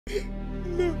No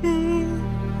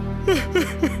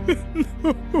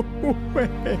way.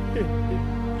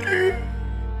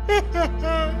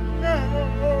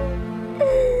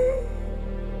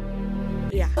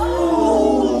 Yeah.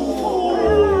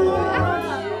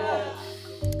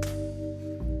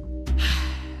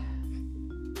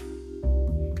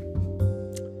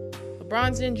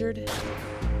 LeBron's injured.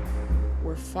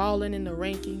 We're falling in the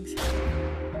rankings.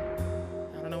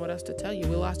 I don't know what else to tell you.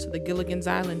 We lost to the Gilligan's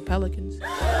Island Pelicans.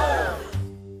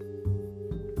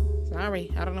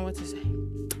 Sorry, I don't know what to say.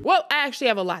 Well, I actually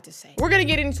have a lot to say. We're gonna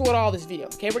get into it all this video,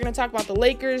 okay? We're gonna talk about the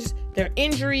Lakers, their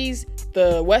injuries,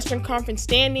 the Western Conference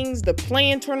standings, the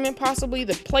play-in tournament possibly,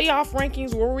 the playoff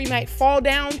rankings, where we might fall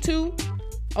down to,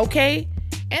 okay?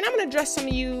 And I'm gonna address some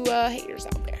of you haters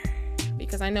out there,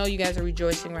 because I know you guys are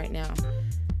rejoicing right now.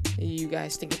 You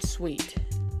guys think it's sweet,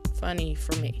 funny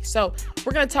for me. So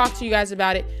we're gonna talk to you guys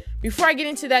about it. Before I get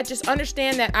into that, just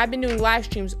understand that I've been doing live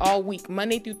streams all week,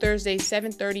 Monday through Thursday,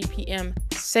 7:30 p.m.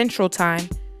 Central Time,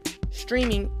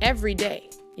 streaming every day.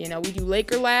 You know, we do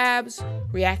Laker Labs,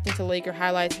 reacting to Laker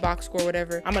highlights, box score,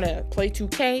 whatever. I'm gonna play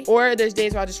 2K, or there's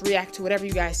days where I'll just react to whatever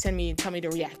you guys send me and tell me to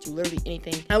react to, literally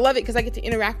anything. I love it because I get to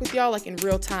interact with y'all like in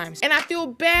real time. And I feel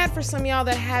bad for some of y'all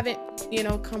that haven't, you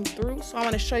know, come through. So I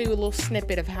wanna show you a little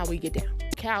snippet of how we get down.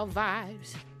 Cal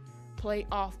vibes, play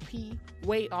off P,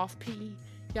 way off P.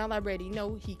 Y'all already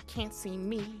know he can't see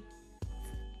me.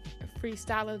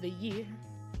 Freestyle of the year.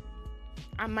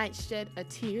 I might shed a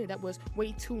tear. That was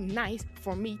way too nice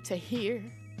for me to hear.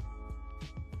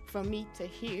 For me to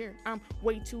hear. I'm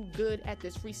way too good at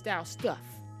this freestyle stuff.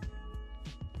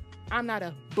 I'm not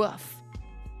a buff.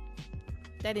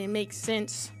 That didn't make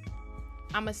sense.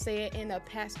 I'ma say it in the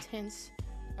past tense.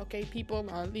 Okay, people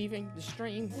are leaving the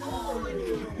stream.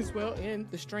 As well in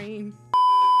the stream.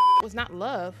 It was not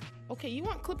love. Okay, you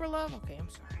want Clipper love? Okay, I'm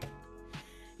sorry.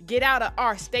 Get out of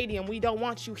our stadium. We don't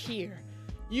want you here.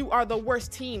 You are the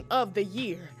worst team of the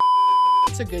year.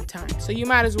 It's a good time. So you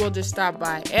might as well just stop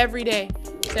by every day,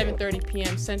 7:30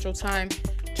 p.m. Central Time.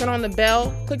 Turn on the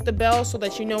bell, click the bell so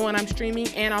that you know when I'm streaming,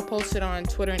 and I'll post it on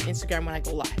Twitter and Instagram when I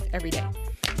go live every day.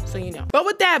 So you know. But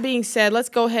with that being said, let's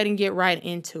go ahead and get right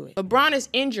into it. LeBron is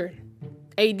injured.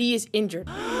 AD is injured.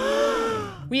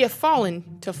 We have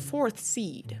fallen to 4th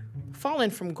seed.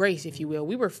 Fallen from grace, if you will.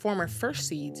 We were former 1st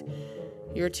seeds.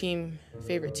 Your team,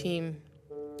 favorite team,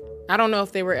 I don't know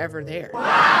if they were ever there.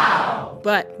 Wow!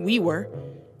 But we were.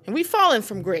 And we've fallen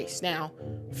from grace. Now,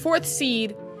 4th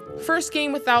seed, first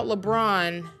game without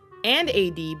LeBron and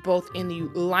AD both in the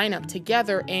lineup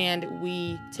together, and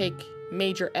we take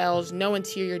major L's, no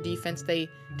interior defense. They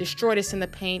destroyed us in the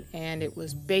paint, and it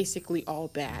was basically all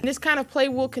bad. And this kind of play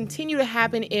will continue to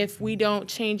happen if we don't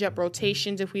change up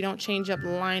rotations, if we don't change up the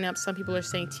lineup. Some people are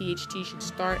saying THT should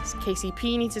start.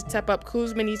 KCP needs to step up.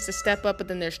 Kuzma needs to step up. But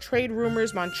then there's trade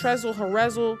rumors. Montrezl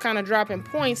Harrell kind of dropping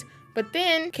points. But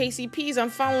then KCP's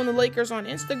unfollowing the Lakers on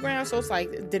Instagram. So it's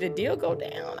like, did a deal go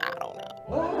down? I don't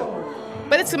know.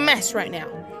 But it's a mess right now.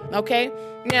 Okay?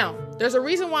 Now, there's a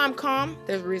reason why I'm calm.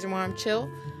 There's a reason why I'm chill.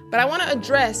 But I want to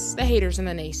address the haters and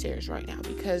the naysayers right now,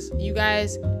 because you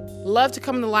guys love to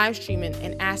come in the live stream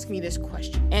and ask me this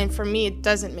question. And for me, it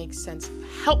doesn't make sense.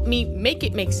 Help me make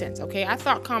it make sense, okay? I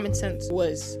thought common sense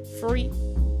was free,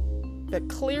 but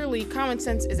clearly common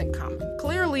sense isn't common.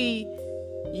 Clearly,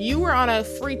 you were on a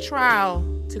free trial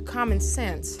to common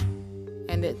sense,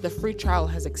 and the free trial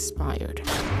has expired.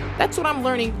 That's what I'm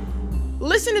learning.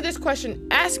 Listen to this question.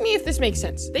 Ask me if this makes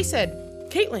sense. They said,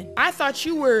 Caitlin, I thought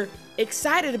you were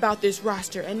excited about this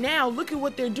roster, and now look at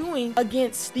what they're doing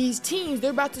against these teams.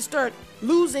 They're about to start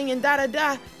losing and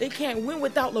da-da-da. They can't win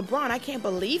without LeBron. I can't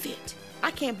believe it. I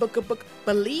can't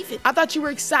believe it. I thought you were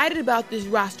excited about this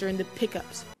roster and the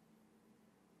pickups.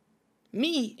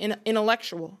 Me,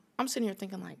 intellectual, I'm sitting here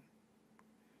thinking like,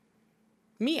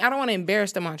 me, I don't want to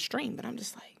embarrass them on stream, but I'm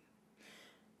just like,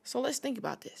 so let's think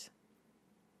about this.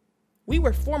 We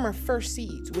were former 1st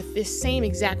seeds with this same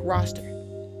exact roster,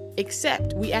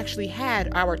 except we actually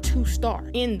had our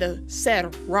 2-star in the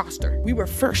said roster. We were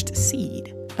 1st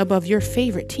seed above your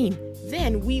favorite team.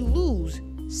 Then we lose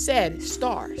said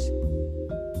stars.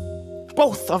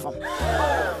 Both of them.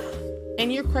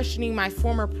 And you're questioning my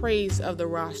former praise of the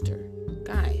roster.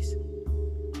 Guys,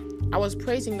 I was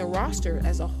praising the roster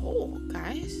as a whole,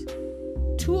 guys.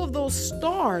 2 of those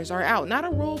stars are out. Not a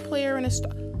role player and a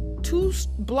star. 2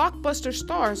 blockbuster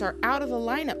stars are out of the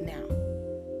lineup now.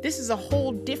 This is a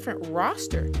whole different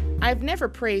roster. I've never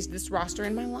praised this roster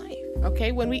in my life,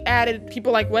 okay? When we added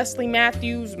people like Wesley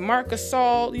Matthews, Marc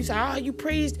Gasol, you said, you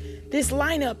praised this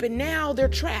lineup and now they're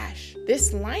trash.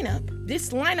 This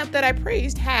lineup that I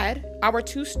praised had our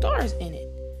 2 stars in it.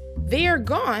 They are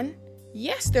gone,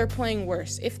 Yes, they're playing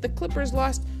worse. If the Clippers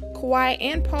lost Kawhi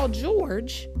and Paul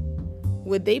George,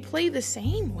 would they play the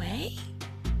same way?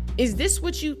 Is this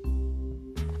what you...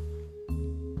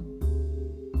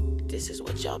 This is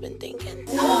what y'all been thinking?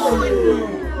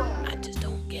 I just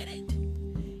don't get it.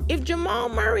 If Jamal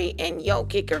Murray and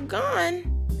Jokic are gone,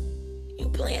 you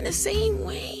playing the same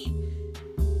way.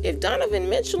 If Donovan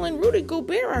Mitchell and Rudy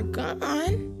Gobert are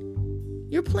gone,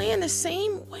 you're playing the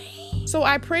same way. So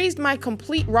I praised my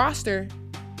complete roster,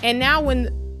 and now when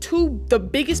the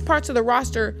biggest parts of the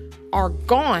roster are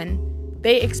gone,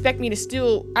 they expect me to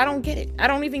still... I don't get it. I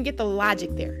don't even get the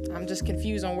logic there. I'm just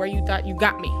confused on where you thought you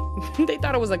got me. They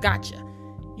thought it was a gotcha.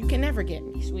 You can never get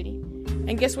me, sweetie.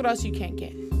 And guess what else you can't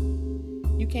get?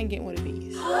 You can't get one of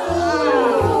these.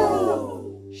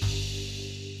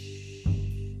 Shh.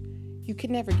 You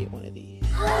can never get one of these.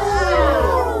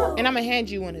 And I'm gonna hand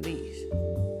you one of these.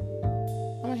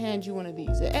 I'm gonna hand you one of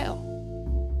these. An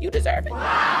L. You deserve it.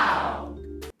 Wow.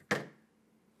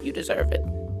 You deserve it.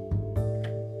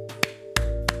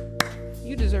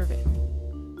 You deserve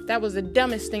it. That was the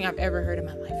dumbest thing I've ever heard in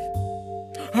my life.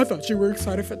 I thought you were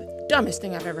excited for the dumbest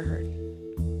thing I've ever heard.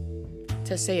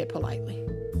 To say it politely,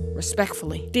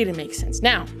 respectfully, didn't make sense.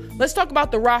 Now, let's talk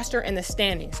about the roster and the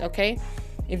standings, okay?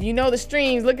 If you know the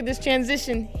streams, look at this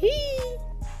transition.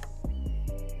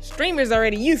 Streamers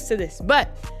already used to this, but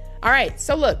all right,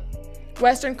 so look,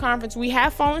 Western Conference, we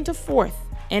have fallen to 4th.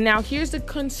 And now here's the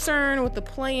concern with the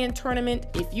play-in tournament.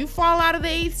 If you fall out of the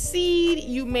 8th seed,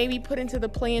 you may be put into the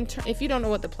play-in if you don't know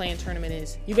what the play-in tournament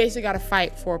is, you basically got to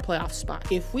fight for a playoff spot.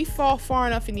 If we fall far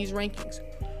enough in these rankings,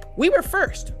 we were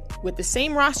first with the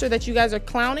same roster that you guys are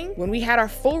clowning. When we had our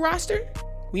full roster,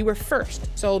 we were first.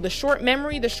 So the short-term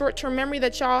memory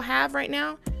that y'all have right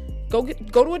now, go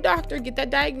to a doctor, get that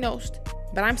diagnosed.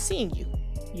 But I'm seeing you.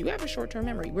 You have a short-term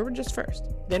memory. We were just first.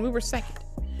 Then we were second.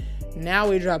 Now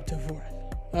we dropped to 4th.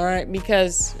 All right,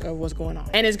 because of what's going on.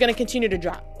 And it's going to continue to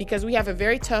drop because we have a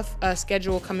very tough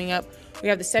schedule coming up. We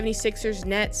have the 76ers,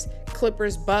 Nets,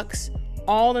 Clippers, Bucks,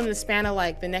 all in the span of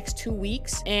like the next 2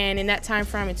 weeks. And in that time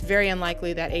frame, it's very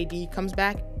unlikely that AD comes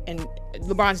back. And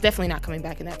LeBron's definitely not coming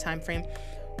back in that time frame.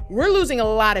 We're losing a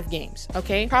lot of games,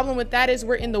 okay? Problem with that is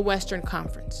we're in the Western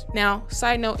Conference. Now,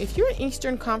 side note, if you're an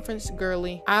Eastern Conference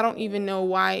girly, I don't even know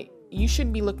why you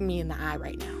shouldn't be looking me in the eye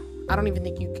right now. I don't even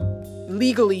think you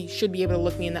legally should be able to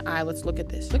look me in the eye. Let's look at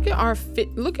this. Look at our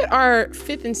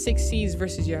 5th and 6th seeds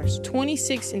versus yours.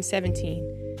 26 and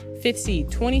 17. 5th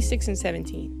seed, 26 and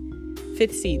 17.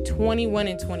 5th seed, 21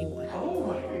 and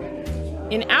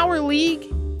 21. In our league,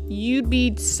 you'd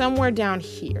be somewhere down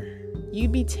here.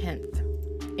 You'd be 10th.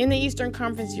 In the Eastern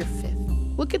Conference, you're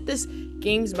 5th. Look at this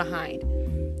games behind.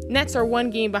 Nets are 1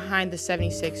 game behind the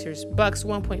 76ers. Bucks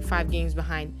 1.5 games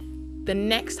behind. The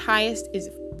next highest is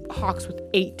Hawks with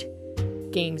 8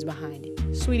 games behind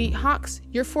it. Sweetie, Hawks,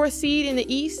 you're 4th seed in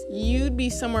the East, you'd be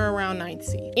somewhere around 9th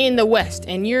seed in the West,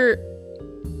 and you're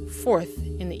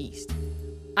 4th in the East.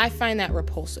 I find that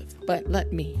repulsive, but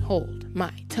let me hold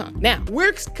my tongue. Now,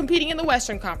 we're competing in the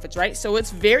Western Conference, right? So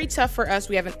it's very tough for us.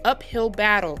 We have an uphill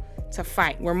battle to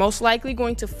fight. We're most likely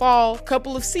going to fall a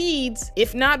couple of seeds,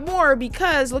 if not more,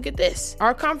 because look at this.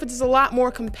 Our conference is a lot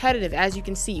more competitive, as you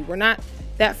can see. We're not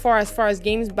that far as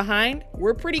games behind.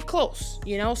 We're pretty close,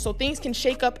 you know, so things can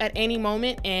shake up at any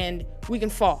moment and we can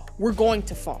fall. We're going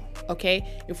to fall,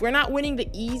 okay? If we're not winning the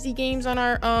easy games on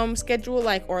our schedule,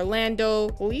 like Orlando,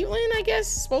 Cleveland, I guess,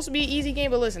 supposed to be an easy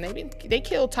game, but listen, they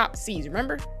kill top seeds,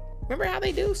 remember how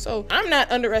they do? So I'm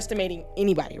not underestimating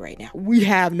anybody right now. We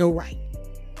have no right.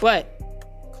 But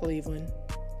Cleveland,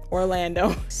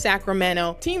 Orlando,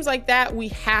 Sacramento, teams like that, we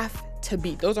have to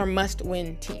beat. Those are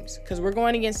must-win teams because we're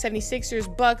going against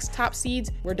 76ers, Bucks, top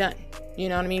seeds. We're done. You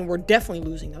know what I mean? We're definitely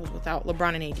losing those without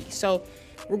LeBron and AD. So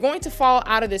we're going to fall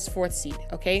out of this 4th seed,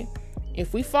 okay?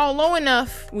 If we fall low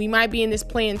enough, we might be in this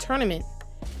play-in tournament.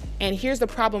 And here's the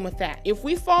problem with that. If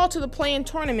we fall to the play-in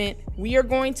tournament, we are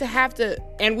going to have to,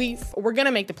 and we're going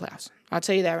to make the playoffs. I'll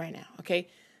tell you that right now, okay?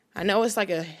 I know it's like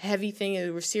a heavy thing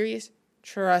and we're serious.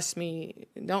 Trust me,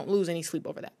 don't lose any sleep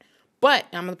over that. But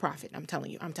I'm the prophet. I'm telling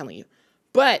you.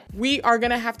 But we are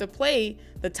going to have to play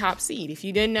the top seed. If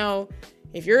you didn't know,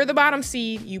 if you're the bottom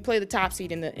seed, you play the top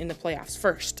seed in the playoffs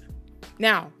first.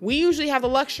 Now, we usually have the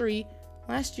luxury.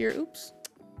 Last year, oops,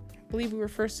 I believe we were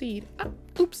 1st seed. Oh,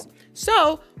 oops.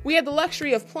 So we had the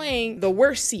luxury of playing the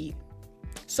worst seed.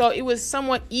 So it was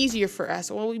somewhat easier for us.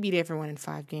 Well, we beat everyone in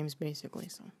 5 games, basically.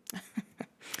 So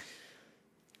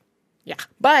yeah,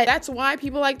 but that's why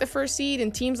people like the 1st seed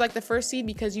and teams like the 1st seed,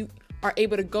 because are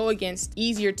able to go against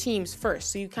easier teams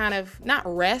first. So you kind of not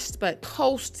rest, but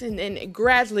coast, and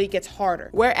gradually it gets harder.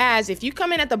 Whereas if you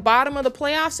come in at the bottom of the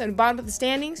playoffs and bottom of the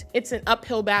standings, it's an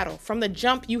uphill battle. From the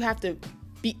jump, you have to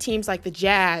beat teams like the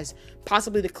Jazz,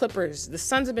 possibly the Clippers. The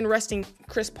Suns have been resting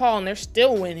Chris Paul and they're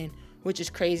still winning, which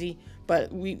is crazy. But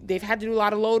they've had to do a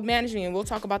lot of load management, and we'll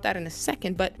talk about that in a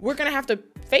second. But we're going to have to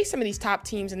face some of these top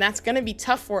teams, and that's going to be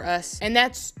tough for us. And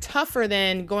that's tougher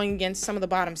than going against some of the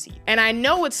bottom seed. And I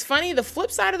know it's funny. The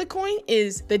flip side of the coin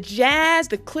is the Jazz,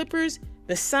 the Clippers,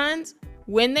 the Suns.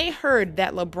 When they heard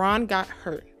that LeBron got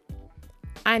hurt,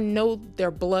 I know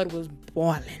their blood was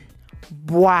boiling.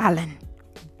 Boiling.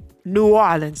 New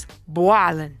Orleans,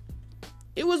 boiling.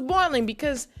 It was boiling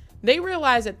because they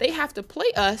realized that they have to play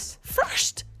us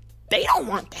first. They don't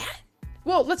want that.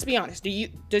 Well, let's be honest.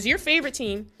 Does your favorite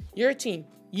team, your team,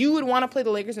 you would want to play the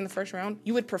Lakers in the first round?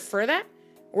 You would prefer that?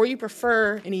 Or you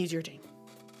prefer an easier team?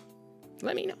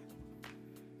 Let me know.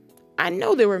 I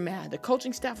know they were mad. The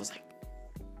coaching staff was like,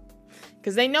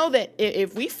 because they know that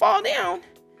if we fall down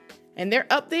and they're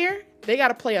up there, they got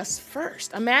to play us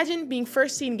first. Imagine being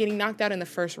first seed and getting knocked out in the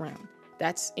first round.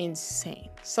 That's insane.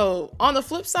 So on the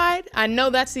flip side, I know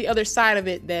that's the other side of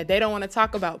it that they don't want to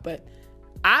talk about, but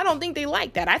I don't think they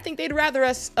like that. I think they'd rather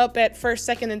us up at first,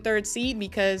 second, and third seed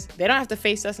because they don't have to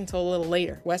face us until a little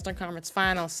later. Western Conference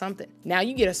Finals, something. Now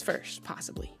you get us first,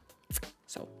 possibly.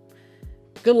 So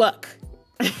good luck.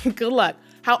 Good luck.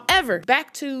 However,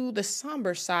 back to the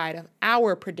somber side of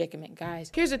our predicament,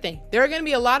 guys. Here's the thing. There are going to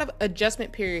be a lot of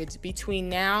adjustment periods between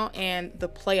now and the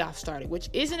playoffs starting, which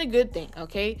isn't a good thing,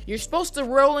 okay? You're supposed to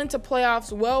roll into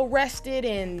playoffs well-rested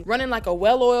and running like a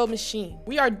well-oiled machine.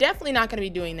 We are definitely not going to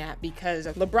be doing that because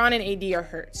LeBron and AD are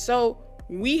hurt. So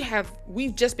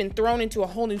we've just been thrown into a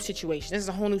whole new situation. This is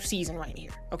a whole new season right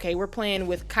here, okay? We're playing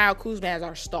with Kyle Kuzma as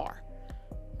our star.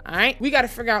 All right, we got to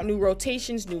figure out new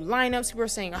rotations, new lineups. People are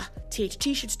saying,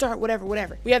 THT should start,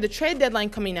 whatever. We have the trade deadline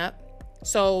coming up.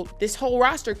 So this whole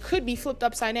roster could be flipped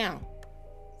upside down.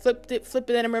 Flipped it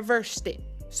and reversed it.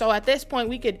 So at this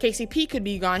point, KCP could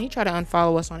be gone. He tried to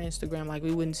unfollow us on Instagram like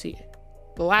we wouldn't see it.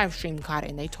 The live stream caught it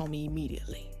and they told me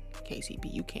immediately,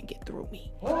 KCP, you can't get through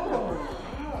me.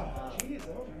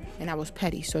 And I was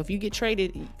petty. So if you get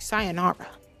traded, sayonara.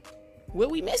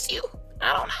 Will we miss you?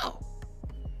 I don't know.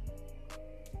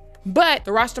 But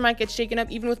the roster might get shaken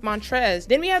up even with Montrez.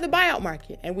 Then we have the buyout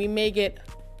market, and we may get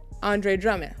Andre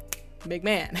Drummond. Big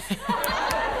man.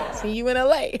 See you in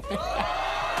LA.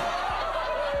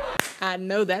 I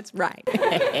know that's right.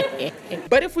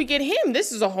 But if we get him,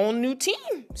 this is a whole new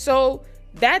team. So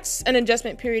that's an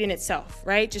adjustment period in itself,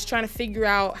 right? Just trying to figure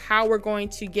out how we're going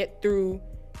to get through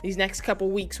these next couple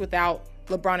weeks without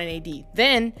LeBron and AD.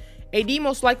 Then AD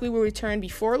most likely will return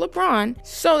before LeBron.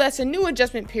 So that's a new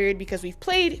adjustment period because we've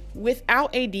played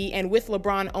without AD and with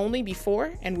LeBron only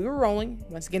before, and we were rolling.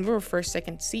 Once again, we were first,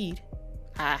 second seed.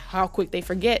 How quick they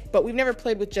forget. But we've never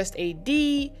played with just AD,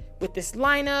 with this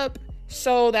lineup.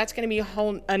 So that's going to be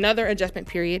another adjustment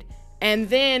period. And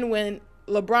then when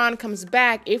LeBron comes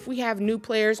back, if we have new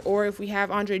players or if we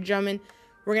have Andre Drummond,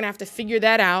 we're going to have to figure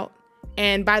that out.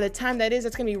 And by the time that is,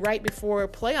 it's going to be right before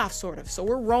playoffs, sort of. So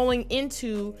we're rolling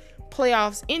into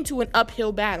playoffs, into an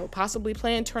uphill battle, possibly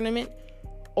playing tournament,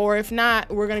 or if not,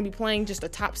 we're going to be playing just a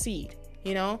top seed,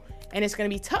 you know, and it's going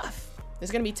to be tough.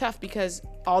 It's going to be tough because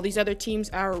all these other teams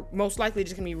are most likely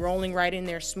just going to be rolling right in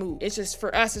there smooth. It's just,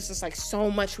 for us, it's just like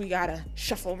so much we got to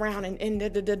shuffle around and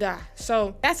da-da-da-da.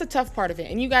 So that's a tough part of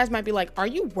it. And you guys might be like, are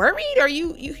you worried? Or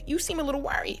you seem a little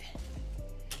worried.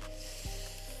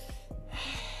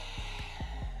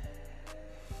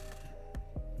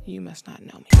 You must not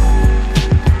know me.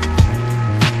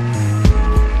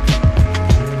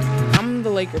 I'm the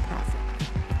Laker prophet.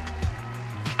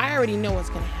 I already know what's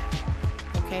going to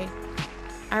happen, okay?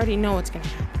 I already know what's going to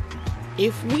happen.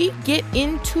 If we get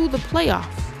into the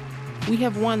playoffs, we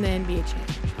have won the NBA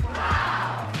championship.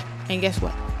 Wow. And guess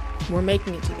what? We're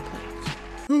making it to the playoffs.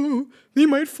 Oh, they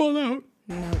might fall out.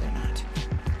 No, they're not.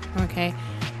 Okay?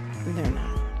 They're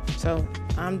not. So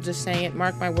I'm just saying it.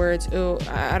 Mark my words. Ooh,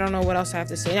 I don't know what else I have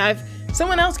to say. Now, if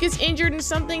someone else gets injured in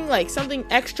something, like something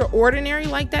extraordinary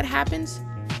like that happens,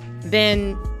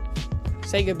 then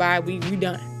say goodbye. We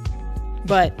done.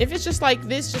 But if it's just like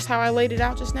this, just how I laid it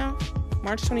out just now,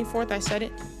 March 24th, I said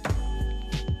it.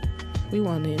 We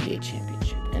won the NBA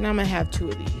championship. And I'm going to have 2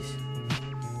 of these.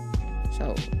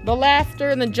 So the laughter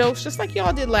and the jokes, just like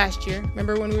y'all did last year.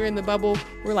 Remember when we were in the bubble,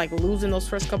 we were like losing those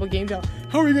first couple games.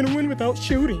 How are we going to win without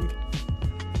shooting?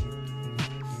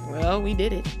 Well, we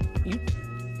did it.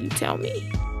 You tell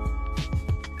me.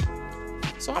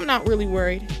 So I'm not really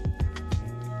worried.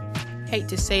 Hate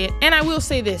to say it. And I will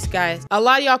say this, guys. A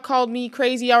lot of y'all called me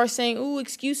crazy. Y'all were saying, ooh,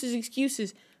 excuses,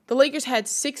 excuses. The Lakers had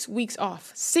 6 weeks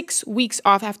off. 6 weeks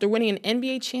off after winning an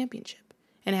NBA championship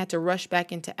and had to rush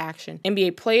back into action.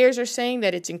 NBA players are saying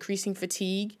that it's increasing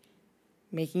fatigue,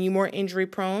 making you more injury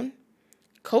prone.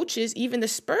 Coaches, even the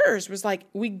Spurs, was like,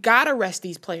 we gotta rest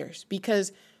these players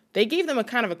because they gave them a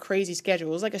kind of a crazy schedule.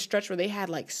 It was like a stretch where they had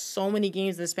like so many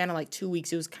games in the span of like 2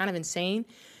 weeks. It was kind of insane.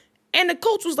 And the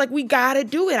coach was like, we gotta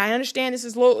do it. I understand this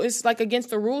is low, it's like against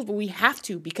the rules, but we have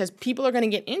to because people are gonna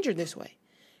get injured this way.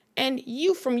 And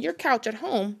you from your couch at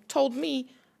home told me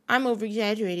I'm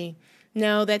over-exaggerating.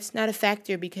 No, that's not a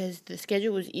factor because the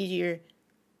schedule was easier.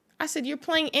 I said, you're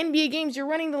playing NBA games. You're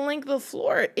running the length of the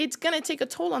floor. It's going to take a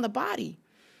toll on the body.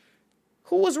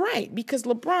 Who was right? Because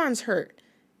LeBron's hurt.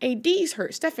 AD's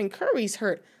hurt. Stephen Curry's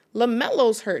hurt.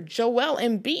 LaMelo's hurt. Joel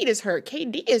Embiid is hurt.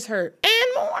 KD is hurt.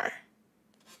 And more.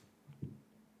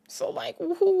 So, like,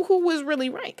 who was really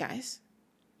right, guys?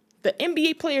 The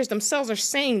NBA players themselves are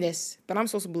saying this, but I'm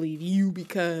supposed to believe you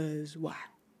because why?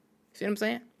 See what I'm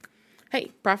saying?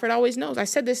 Hey, Prophet always knows. I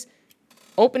said this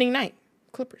opening night.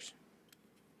 Clippers.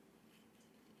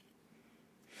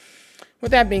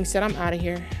 With that being said, I'm out of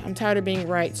here. I'm tired of being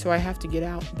right, so I have to get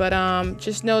out. But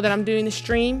just know that I'm doing the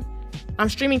stream. I'm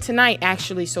streaming tonight,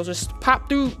 actually, so just pop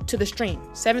through to the stream.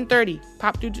 7:30.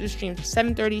 Pop through to the stream.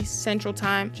 7:30 Central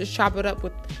Time. Just chop it up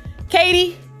with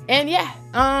Katie. And yeah,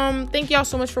 thank y'all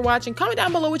so much for watching. Comment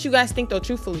down below what you guys think, though,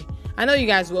 truthfully. I know you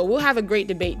guys will. We'll have a great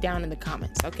debate down in the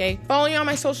comments, okay? Follow me on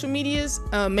my social medias.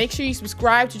 Make sure you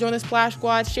subscribe to join the Splash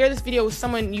Squad. Share this video with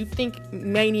someone you think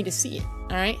may need to see it,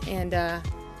 all right? And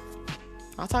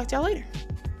I'll talk to y'all later.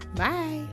 Bye.